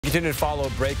continue to follow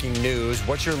breaking news.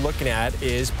 What you're looking at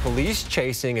is police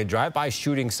chasing a drive-by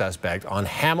shooting suspect on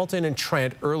Hamilton and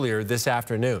Trent earlier this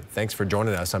afternoon. Thanks for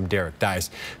joining us. I'm Derek Dice.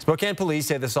 Spokane police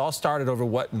say this all started over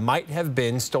what might have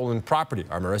been stolen property.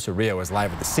 Our Marissa Rio is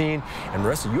live at the scene. And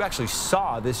Marissa, you actually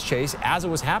saw this chase as it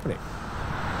was happening.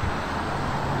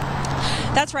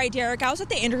 That's right, Derek. I was at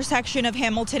the intersection of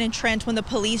Hamilton and Trent when the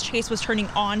police chase was turning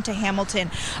on to Hamilton.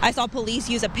 I saw police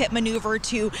use a pit maneuver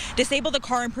to disable the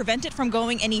car and prevent it from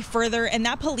going any further. And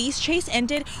that police chase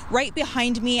ended right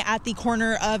behind me at the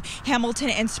corner of Hamilton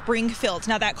and Springfield.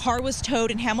 Now, that car was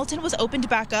towed and Hamilton was opened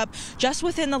back up just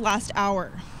within the last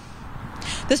hour.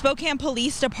 The Spokane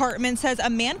Police Department says a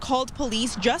man called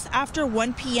police just after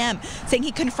 1 p.m. saying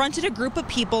he confronted a group of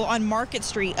people on Market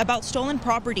Street about stolen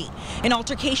property. An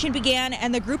altercation began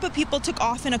and the group of people took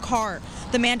off in a car.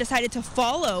 The man decided to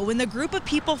follow when the group of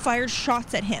people fired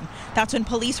shots at him. That's when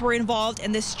police were involved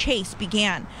and this chase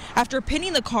began. After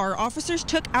pinning the car, officers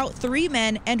took out 3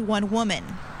 men and 1 woman.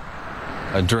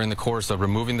 During the course of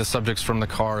removing the subjects from the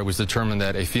car, it was determined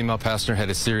that a female passenger had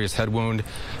a serious head wound,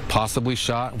 possibly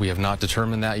shot. We have not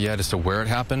determined that yet as to where it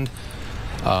happened.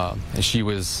 And she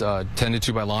was tended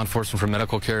to by law enforcement for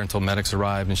medical care until medics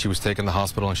arrived, and she was taken to the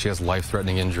hospital, and she has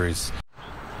life-threatening injuries.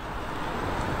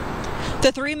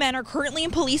 The 3 men are currently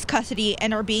in police custody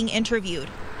and are being interviewed.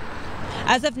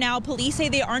 As of now, police say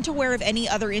they aren't aware of any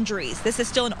other injuries. This is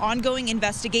still an ongoing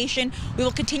investigation. We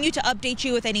will continue to update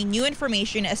you with any new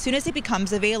information as soon as it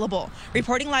becomes available.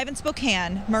 Reporting live in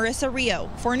Spokane, Marissa Rio,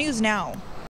 4 News Now.